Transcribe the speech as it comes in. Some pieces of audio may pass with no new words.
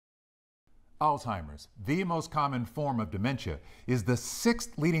Alzheimer's, the most common form of dementia, is the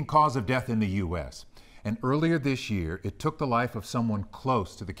 6th leading cause of death in the U.S. And earlier this year, it took the life of someone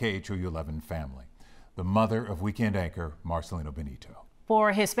close to the KHOU 11 family, the mother of weekend anchor Marcelino Benito.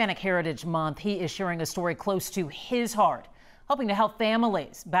 For Hispanic Heritage Month, he is sharing a story close to his heart, helping to help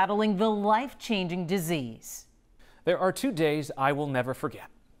families battling the life-changing disease. There are 2 days I will never forget.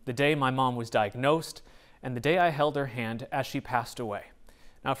 The day my mom was diagnosed and the day I held her hand as she passed away.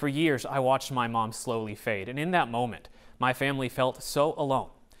 Now, for years, I watched my mom slowly fade, and in that moment, my family felt so alone.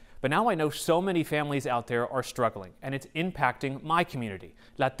 But now I know so many families out there are struggling, and it's impacting my community,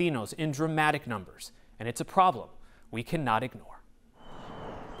 Latinos, in dramatic numbers. And it's a problem we cannot ignore.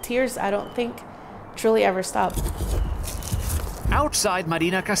 Tears, I don't think, truly ever stop. Outside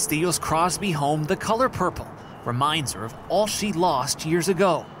Marina Castillo's Crosby home, the color purple reminds her of all she lost years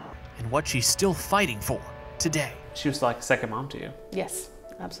ago and what she's still fighting for today. She was like a second mom to you. Yes,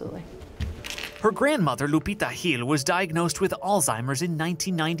 absolutely. Her grandmother, Lupita Gil, was diagnosed with Alzheimer's in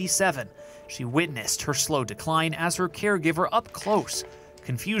 1997. She witnessed her slow decline as her caregiver up close,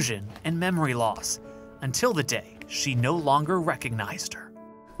 confusion and memory loss, until the day she no longer recognized her.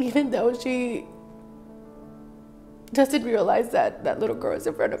 Even though she doesn't realize that that little girl is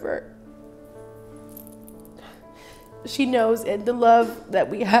in front of her, she knows, and the love that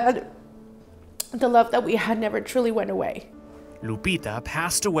we had never truly went away. Lupita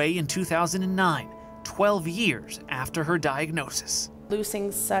passed away in 2009, 12 years after her diagnosis.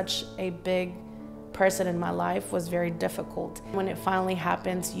 Losing such a big person in my life was very difficult. When it finally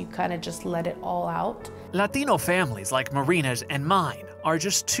happens, you kind of just let it all out. Latino families like Marina's and mine are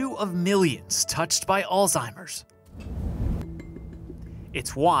just 2 of millions touched by Alzheimer's.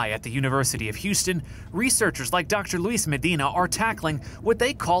 It's why at the University of Houston, researchers like Dr. Luis Medina are tackling what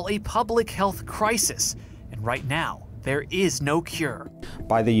they call a public health crisis. And right now, there is no cure.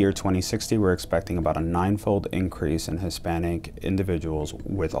 By the year 2060, we're expecting about a 9-fold increase in Hispanic individuals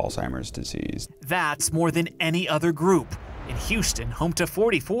with Alzheimer's disease. That's more than any other group. In Houston, home to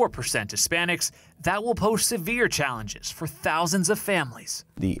 44% Hispanics, that will pose severe challenges for thousands of families.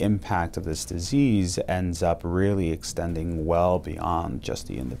 The impact of this disease ends up really extending well beyond just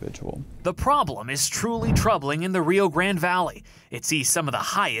the individual. The problem is truly troubling in the Rio Grande Valley. It sees some of the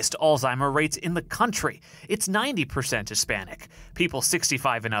highest Alzheimer rates in the country. It's 90% Hispanic. People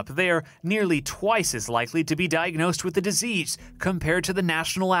 65 and up there, nearly twice as likely to be diagnosed with the disease compared to the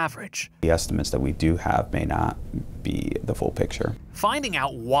national average. The estimates that we do have may not be the full picture. Finding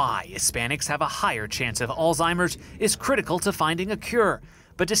out why Hispanics have a higher chance of Alzheimer's is critical to finding a cure.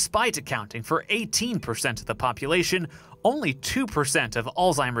 But despite accounting for 18% of the population, only 2% of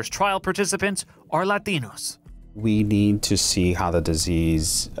Alzheimer's trial participants are Latinos. We need to see how the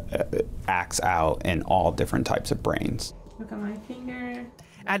disease acts out in all different types of brains. Look at my finger.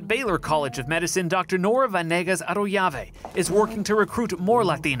 At Baylor College of Medicine, Dr. Nora Vanegas Arroyave is working to recruit more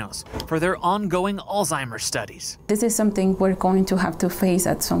Latinos for their ongoing Alzheimer's studies. This is something we're going to have to face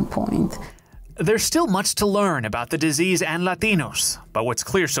at some point. There's still much to learn about the disease and Latinos, but what's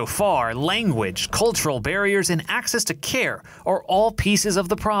clear so far, language, cultural barriers, and access to care are all pieces of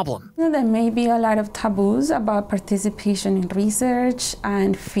the problem. There may be a lot of taboos about participation in research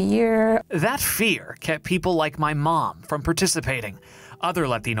and fear. That fear kept people like my mom from participating. Other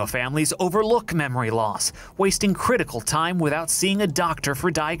Latino families overlook memory loss, wasting critical time without seeing a doctor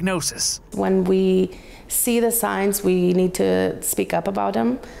for diagnosis. When we see the signs, we need to speak up about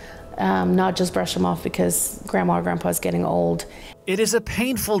them. Not just brush them off because grandma or grandpa is getting old. It is a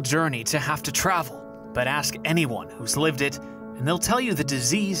painful journey to have to travel, but ask anyone who's lived it, and they'll tell you the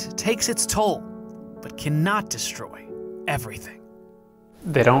disease takes its toll, but cannot destroy everything.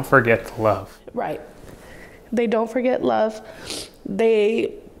 They don't forget love. Right. They don't forget love.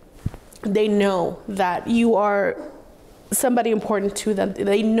 They know that you are somebody important to them.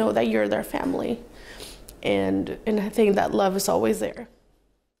 They know that you're their family. And I think that love is always there.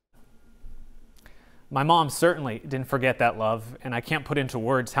 My mom certainly didn't forget that love, and I can't put into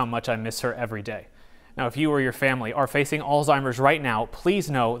words how much I miss her every day. Now, if you or your family are facing Alzheimer's right now, please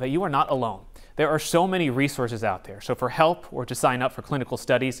know that you are not alone. There are so many resources out there, so for help or to sign up for clinical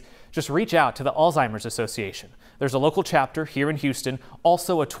studies, just reach out to the Alzheimer's Association. There's a local chapter here in Houston,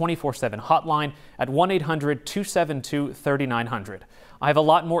 also a 24/7 hotline at 1-800-272-3900. I have a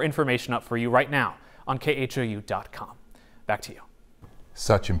lot more information up for you right now on KHOU.com. Back to you.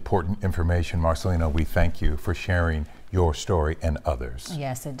 Such important information, Marcelino. We thank you for sharing your story and others.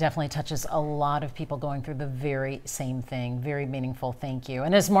 Yes, it definitely touches a lot of people going through the very same thing. Very meaningful. Thank you.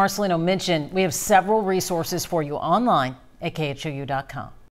 And as Marcelino mentioned, we have several resources for you online at KHOU.com.